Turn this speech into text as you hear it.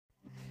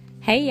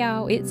Hey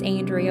y'all, it's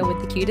Andrea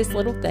with The Cutest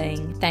Little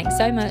Thing. Thanks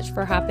so much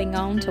for hopping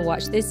on to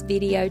watch this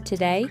video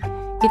today.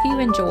 If you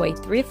enjoy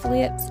thrift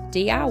flips,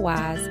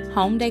 DIYs,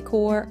 home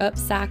decor,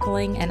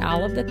 upcycling, and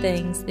all of the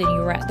things, then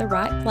you're at the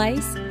right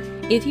place.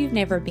 If you've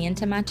never been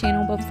to my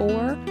channel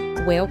before,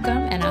 welcome,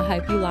 and I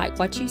hope you like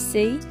what you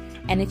see.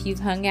 And if you've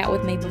hung out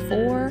with me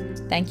before,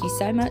 thank you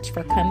so much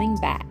for coming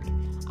back.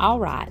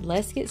 Alright,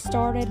 let's get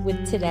started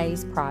with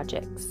today's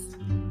projects.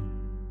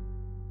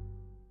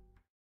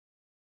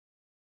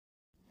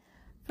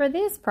 For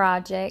this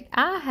project,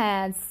 I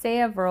had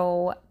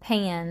several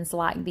pans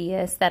like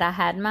this that I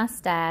had in my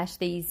stash,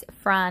 these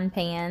frying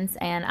pans,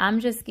 and I'm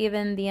just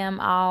giving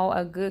them all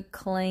a good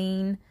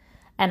clean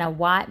and a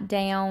wipe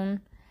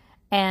down.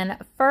 And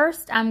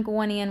first I'm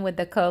going in with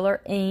the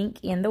color ink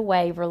in the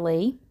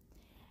Waverly,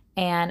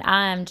 and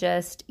I'm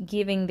just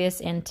giving this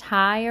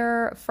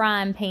entire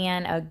frying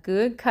pan a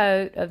good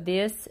coat of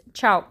this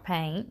chalk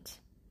paint.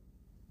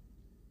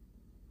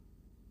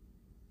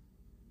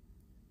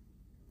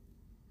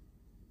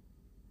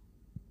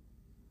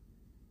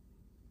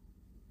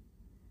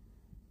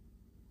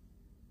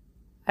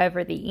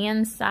 Over the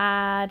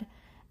inside,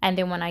 and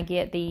then when I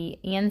get the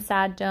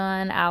inside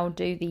done, I'll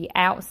do the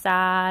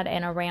outside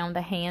and around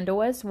the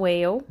handle as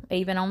well,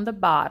 even on the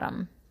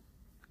bottom,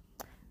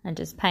 and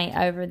just paint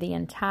over the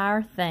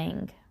entire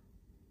thing.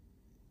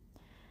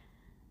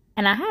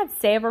 And I had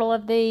several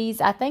of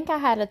these. I think I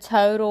had a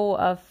total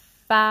of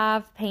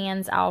 5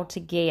 pans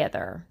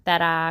altogether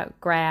that I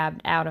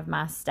grabbed out of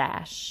my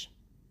stash.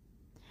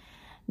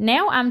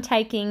 Now I'm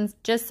taking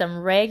just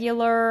some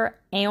regular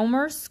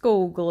Elmer's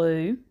school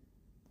glue,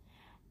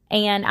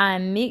 and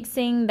I'm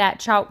mixing that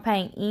chalk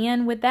paint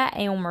in with that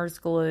Elmer's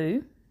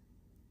glue.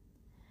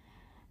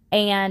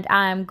 And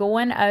I'm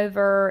going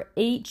over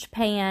each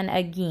pan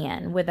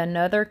again with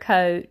another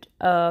coat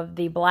of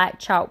the black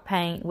chalk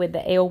paint with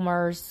the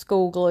Elmer's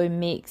school glue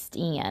mixed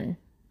in.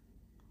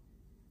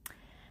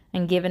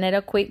 And giving it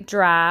a quick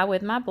dry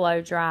with my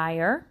blow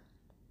dryer.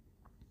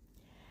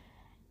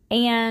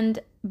 And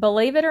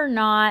believe it or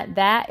not,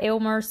 that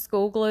Elmer's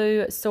school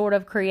glue sort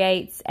of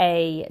creates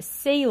a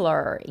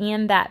sealer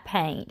in that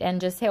paint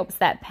and just helps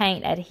that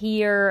paint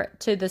adhere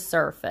to the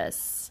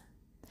surface.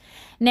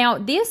 Now,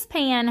 this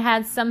pan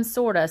had some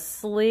sort of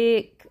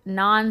slick,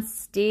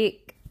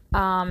 non-stick,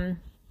 I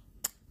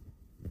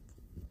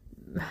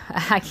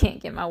can't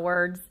get my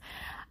words,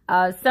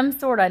 some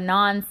sort of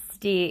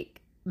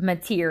non-stick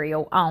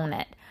material on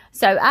it.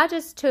 So I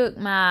just took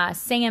my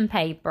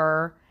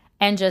sandpaper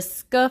and just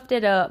scuffed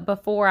it up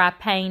before I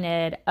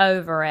painted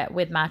over it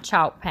with my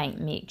chalk paint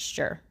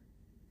mixture.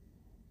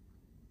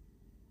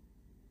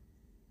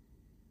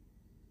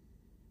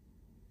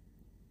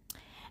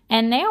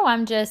 And now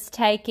I'm just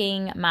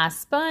taking my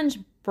sponge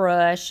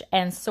brush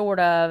and sort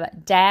of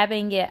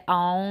dabbing it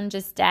on,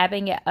 just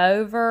dabbing it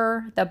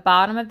over the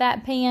bottom of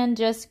that pan,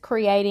 just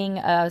creating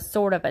a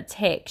sort of a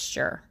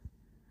texture.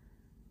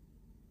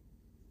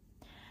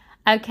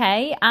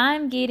 Okay,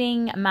 I'm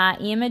getting my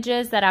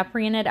images that I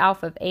printed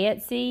off of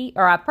Etsy,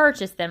 or I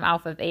purchased them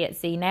off of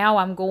Etsy. Now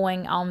I'm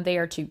going on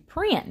there to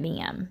print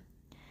them.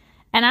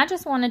 And I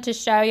just wanted to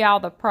show y'all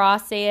the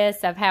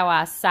process of how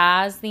I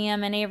size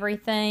them and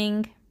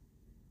everything.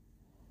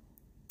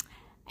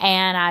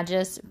 And I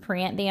just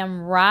print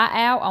them right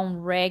out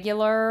on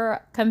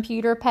regular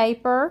computer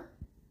paper.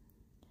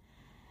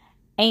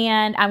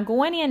 And I'm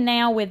going in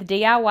now with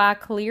DIY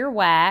clear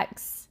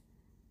wax.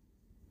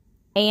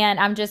 And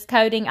I'm just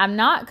coating, I'm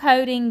not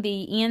coating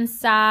the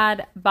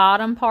inside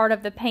bottom part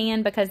of the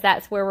pan because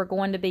that's where we're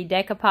going to be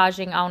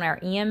decoupaging on our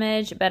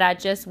image. But I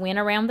just went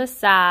around the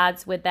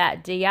sides with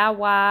that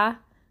DIY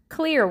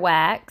clear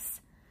wax.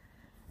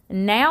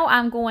 Now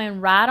I'm going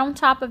right on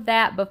top of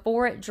that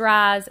before it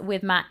dries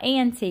with my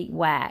antique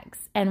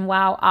wax. And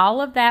while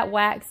all of that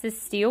wax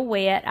is still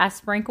wet, I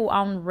sprinkle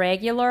on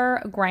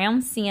regular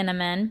ground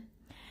cinnamon.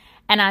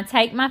 And I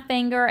take my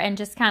finger and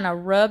just kind of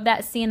rub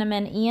that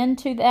cinnamon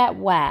into that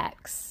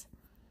wax.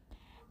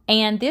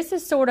 And this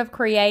is sort of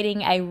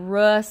creating a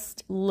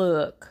rust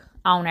look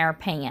on our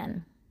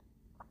pan.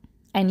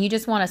 And you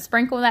just want to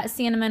sprinkle that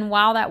cinnamon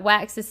while that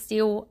wax is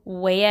still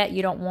wet.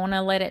 You don't want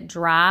to let it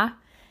dry.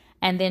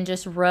 And then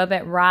just rub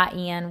it right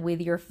in with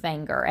your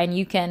finger. And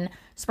you can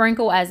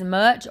sprinkle as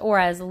much or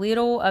as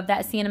little of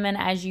that cinnamon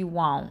as you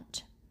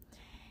want.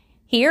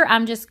 Here,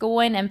 I'm just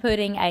going and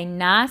putting a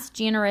nice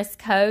generous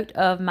coat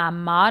of my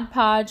Mod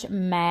Podge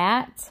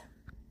matte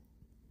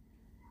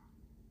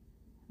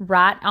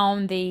right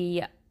on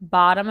the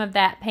bottom of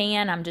that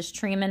pan. I'm just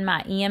trimming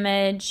my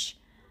image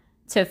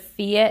to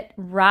fit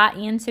right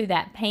into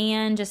that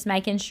pan, just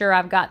making sure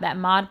I've got that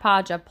Mod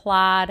Podge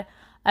applied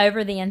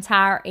over the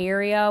entire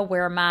area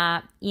where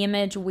my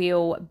image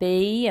will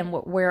be and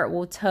where it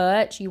will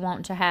touch. You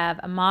want to have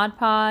a Mod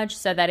Podge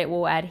so that it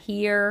will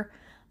adhere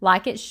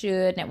like it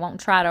should, and it won't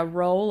try to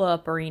roll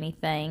up or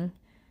anything,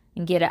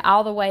 and get it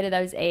all the way to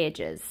those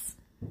edges.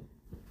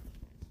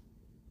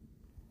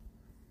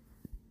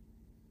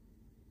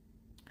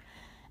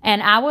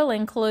 And I will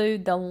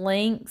include the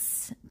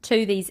links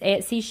to these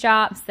Etsy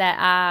shops that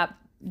I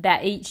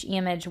each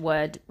image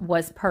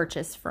was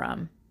purchased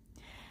from.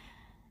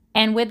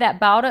 And with that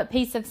balled up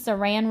piece of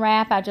saran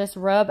wrap, I just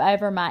rub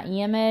over my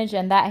image,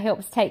 and that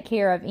helps take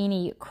care of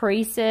any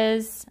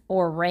creases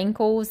or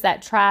wrinkles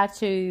that try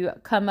to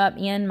come up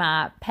in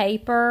my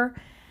paper.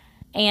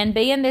 And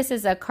being this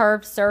is a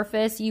curved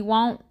surface,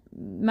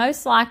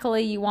 most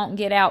likely you won't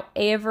get out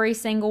every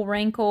single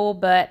wrinkle,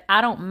 but I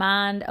don't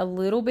mind a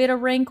little bit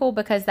of wrinkle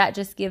because that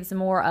just gives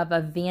more of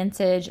a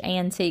vintage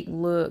antique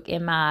look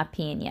in my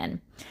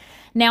opinion.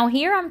 Now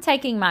here I'm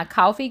taking my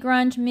coffee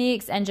grunge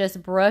mix and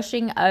just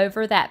brushing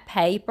over that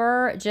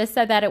paper just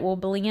so that it will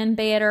blend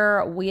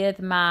better with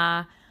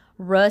my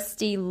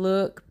rusty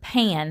look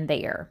pan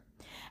there.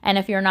 And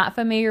if you're not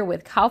familiar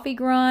with coffee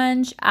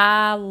grunge,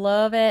 I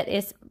love it.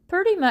 It's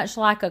pretty much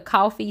like a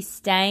coffee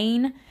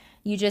stain.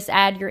 You just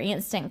add your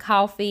instant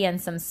coffee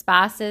and some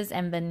spices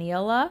and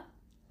vanilla.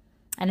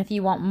 And if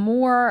you want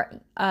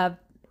more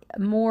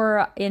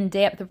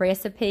in-depth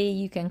recipe,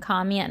 you can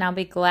comment and I'll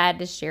be glad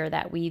to share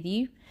that with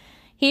you.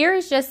 Here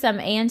is just some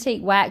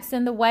antique wax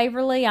in the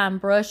Waverly. I'm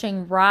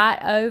brushing right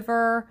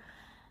over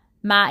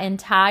my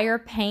entire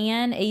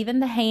pan, even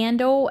the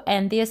handle,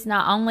 and this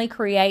not only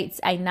creates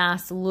a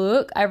nice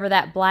look over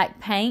that black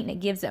paint,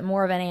 it gives it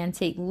more of an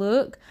antique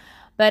look,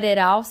 but it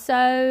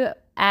also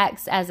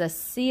acts as a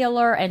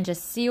sealer and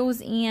just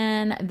seals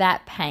in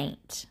that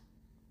paint.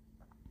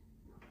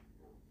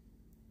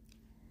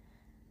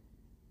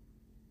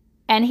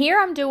 And here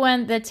I'm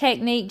doing the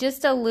technique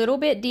just a little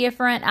bit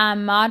different.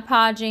 I'm Mod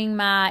Podging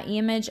my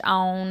image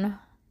on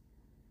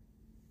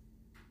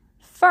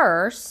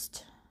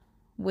first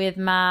with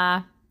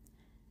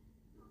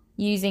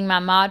using my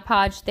Mod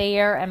Podge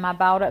there and my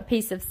balled up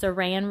piece of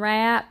saran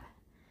wrap.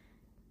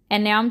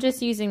 And now I'm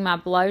just using my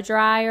blow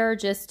dryer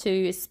just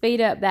to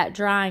speed up that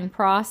drying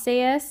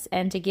process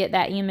and to get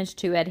that image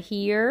to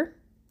adhere.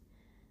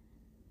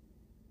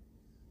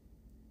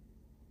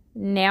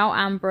 Now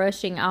I'm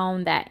brushing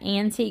on that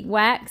antique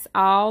wax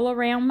all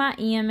around my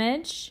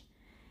image.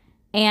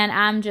 And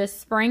I'm just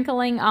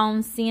sprinkling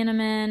on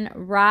cinnamon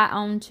right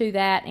onto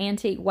that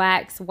antique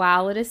wax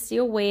while it is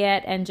still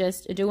wet. And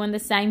just doing the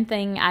same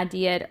thing I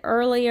did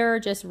earlier,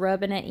 just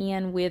rubbing it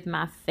in with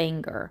my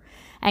finger.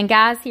 And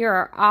guys, here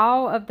are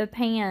all of the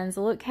pans.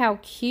 Look how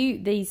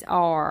cute these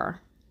are.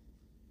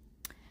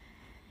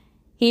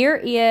 Here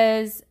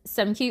is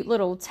some cute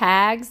little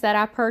tags that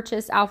I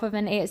purchased off of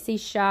an Etsy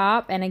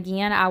shop. And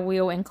again, I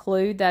will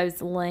include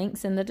those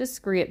links in the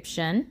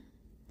description.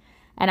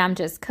 And I'm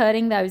just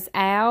cutting those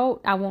out.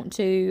 I want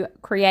to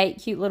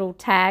create cute little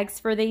tags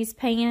for these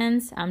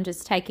pans. I'm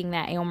just taking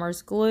that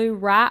Elmer's glue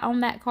right on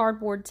that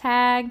cardboard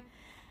tag.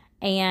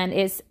 And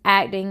it's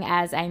acting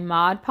as a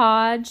Mod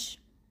Podge.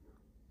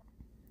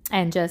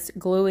 And just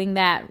gluing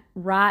that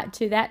right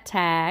to that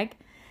tag.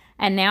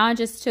 And now I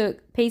just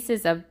took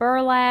pieces of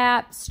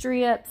burlap,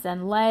 strips,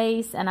 and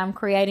lace, and I'm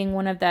creating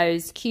one of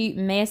those cute,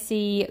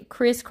 messy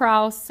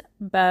crisscross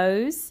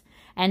bows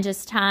and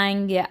just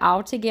tying it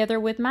all together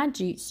with my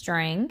jute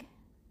string.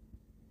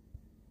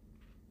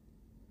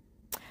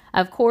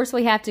 Of course,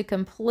 we have to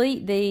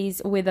complete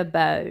these with a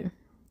bow.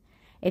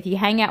 If you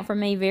hang out for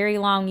me very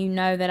long, you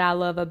know that I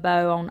love a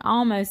bow on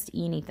almost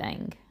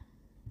anything.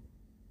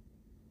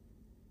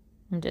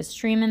 I'm just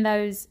trimming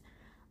those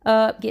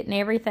up, getting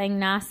everything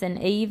nice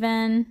and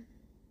even.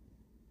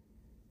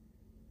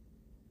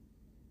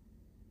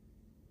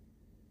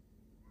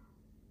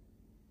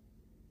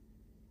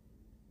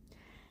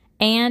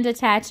 And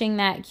attaching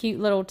that cute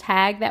little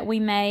tag that we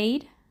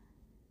made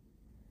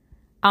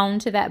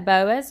onto that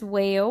bow as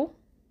well.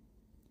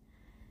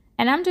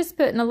 And I'm just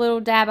putting a little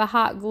dab of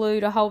hot glue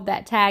to hold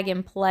that tag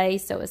in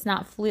place so it's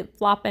not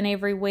flip-flopping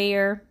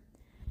everywhere.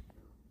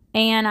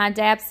 And I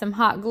dabbed some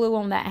hot glue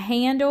on that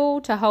handle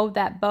to hold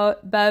that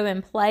bow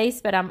in place.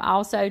 But I'm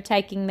also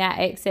taking that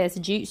excess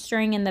jute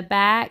string in the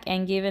back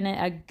and giving it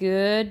a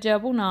good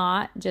double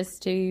knot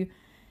just to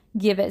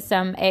give it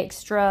some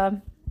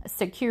extra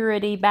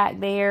security back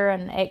there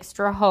and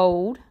extra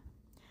hold.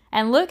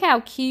 And look how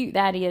cute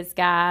that is,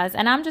 guys.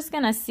 And I'm just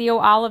going to seal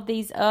all of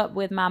these up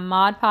with my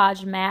Mod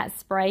Podge matte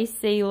spray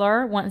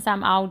sealer. Once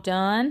I'm all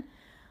done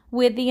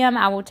with them,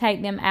 I will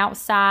take them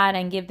outside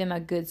and give them a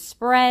good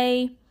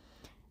spray.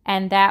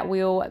 And that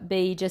will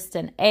be just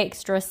an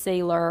extra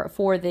sealer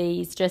for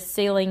these, just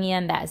sealing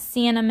in that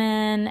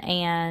cinnamon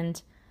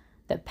and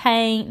the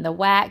paint, the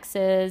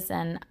waxes,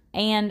 and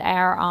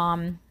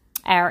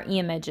our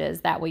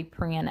images that we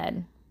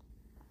printed.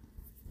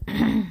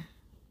 And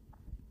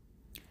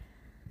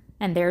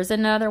there's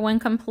another one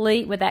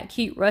complete with that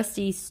cute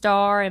rusty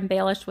star,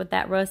 embellished with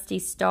that rusty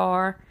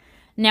star.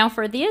 Now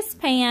for this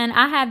pan,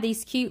 I have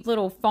these cute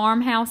little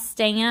Farmhouse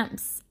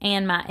stamps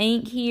and my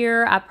ink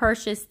here. I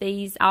purchased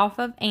these off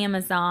of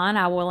Amazon.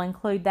 I will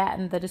include that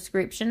in the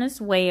description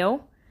as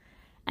well.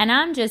 And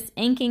I'm just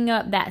inking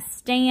up that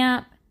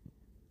stamp.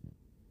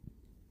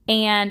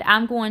 And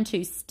I'm going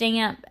to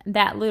stamp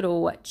that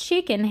little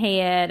chicken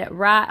head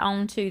right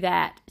onto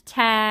that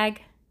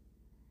tag.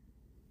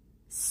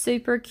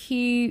 Super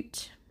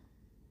cute.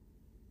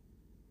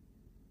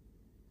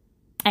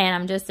 And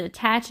I'm just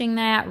attaching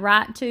that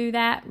right to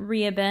that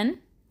ribbon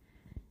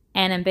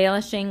and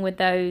embellishing with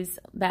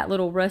that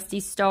little rusty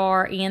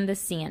star in the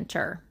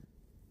center.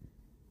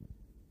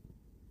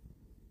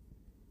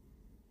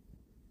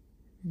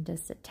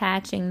 Just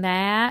attaching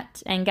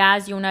that. And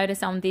guys, you'll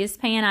notice on this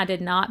pan I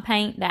did not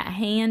paint that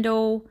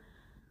handle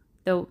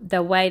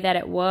the way that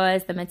it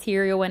was, the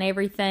material and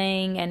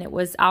everything, and it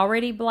was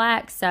already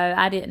black, so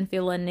I didn't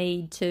feel a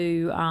need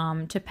to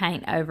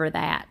paint over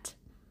that.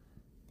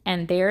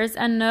 And there's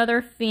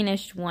another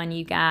finished one,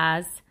 you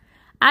guys.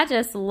 I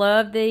just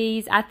love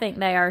these. I think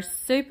they are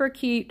super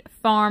cute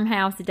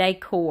farmhouse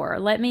decor.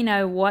 Let me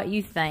know what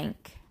you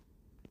think.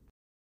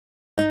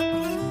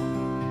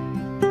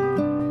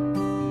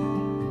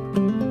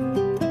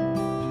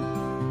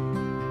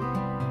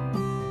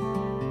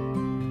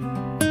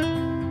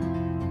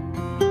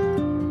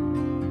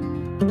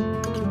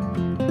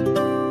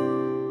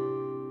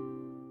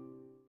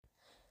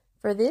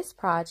 For this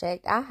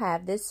project, I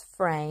have this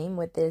frame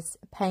with this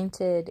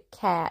painted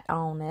cat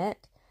on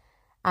it.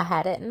 I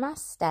had it in my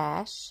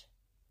stash.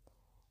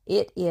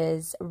 It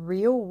is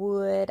real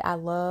wood. I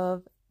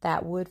love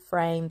that wood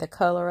frame, the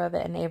color of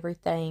it and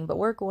everything, but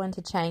we're going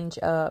to change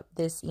up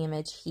this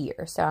image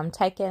here. So I'm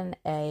taking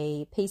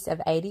a piece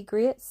of 80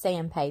 grit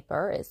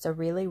sandpaper. It's a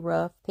really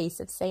rough piece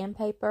of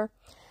sandpaper,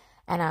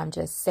 and I'm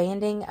just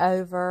sanding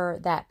over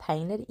that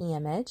painted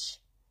image.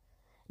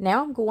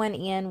 Now I'm going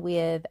in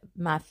with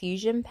my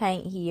Fusion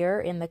paint here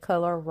in the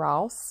color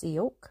Raw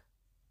Silk.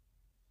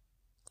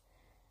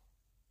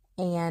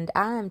 And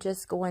I am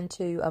just going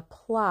to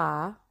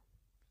apply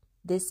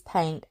this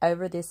paint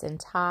over this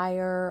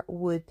entire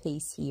wood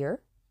piece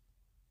here.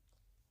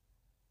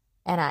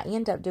 And I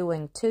end up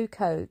doing 2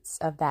 coats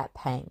of that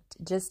paint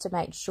just to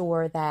make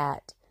sure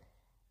that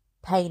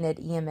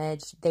painted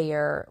image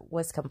there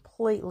was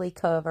completely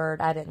covered.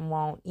 I didn't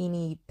want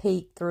any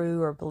peek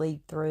through or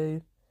bleed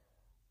through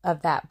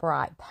of that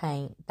bright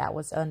paint that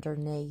was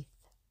underneath.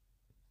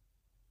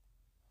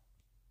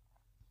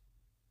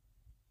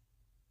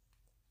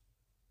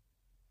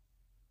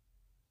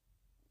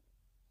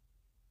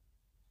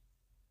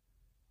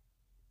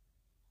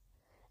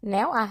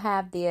 Now I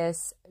have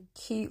this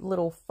cute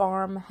little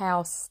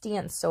farmhouse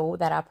stencil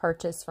that I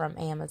purchased from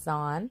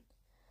Amazon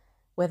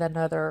with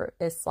another,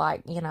 it's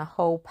like in a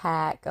whole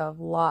pack of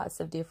lots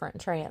of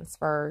different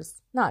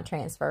stencils.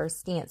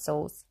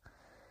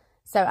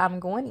 So I'm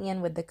going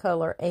in with the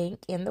color Ink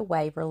in the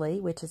Waverly,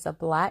 which is a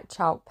black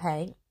chalk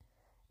paint,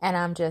 and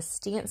I'm just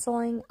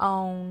stenciling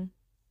on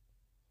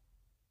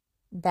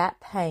that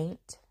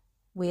paint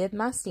with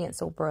my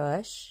stencil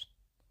brush.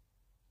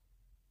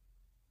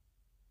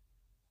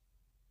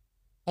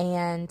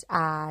 And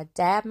I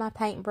dab my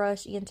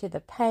paintbrush into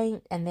the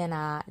paint, and then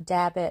I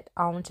dab it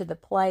onto the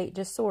plate,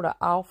 just sort of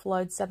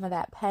offload some of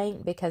that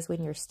paint, because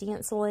when you're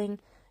stenciling,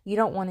 you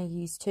don't want to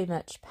use too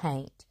much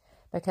paint,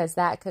 because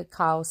that could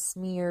cause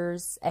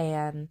smears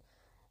and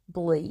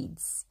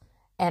bleeds.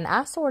 And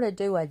I sort of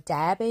do a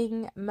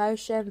dabbing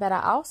motion, but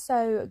I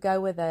also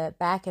go with a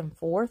back and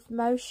forth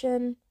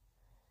motion,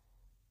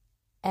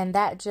 and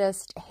that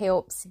just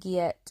helps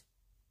get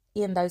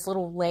in those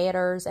little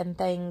letters and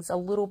things a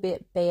little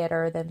bit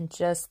better than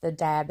just the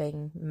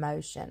dabbing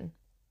motion.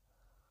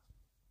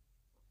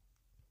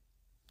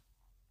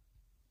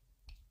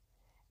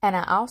 And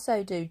I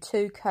also do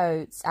 2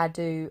 coats. I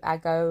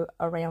go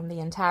around the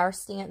entire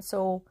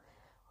stencil,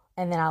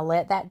 and then I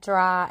let that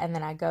dry, and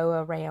then I go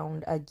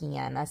around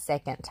again a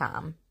second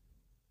time.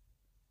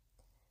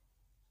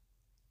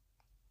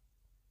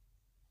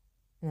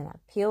 And then I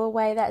peel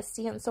away that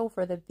stencil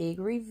for the big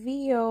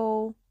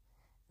reveal.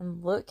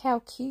 And look how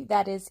cute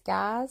that is,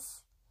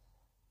 guys.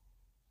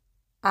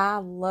 I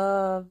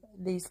love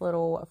these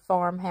little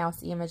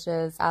farmhouse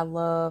images. I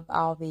love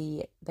all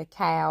the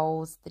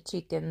cows, the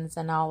chickens,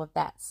 and all of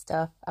that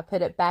stuff. I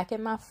put it back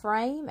in my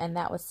frame, and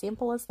that was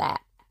simple as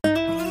that.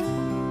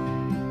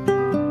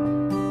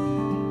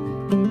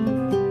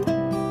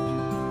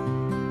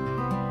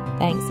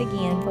 Thanks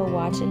again for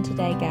watching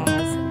today,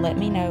 guys. Let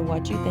me know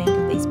what you think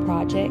of these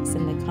projects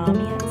in the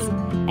comments,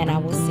 and I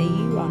will see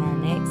you on our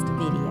next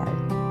video.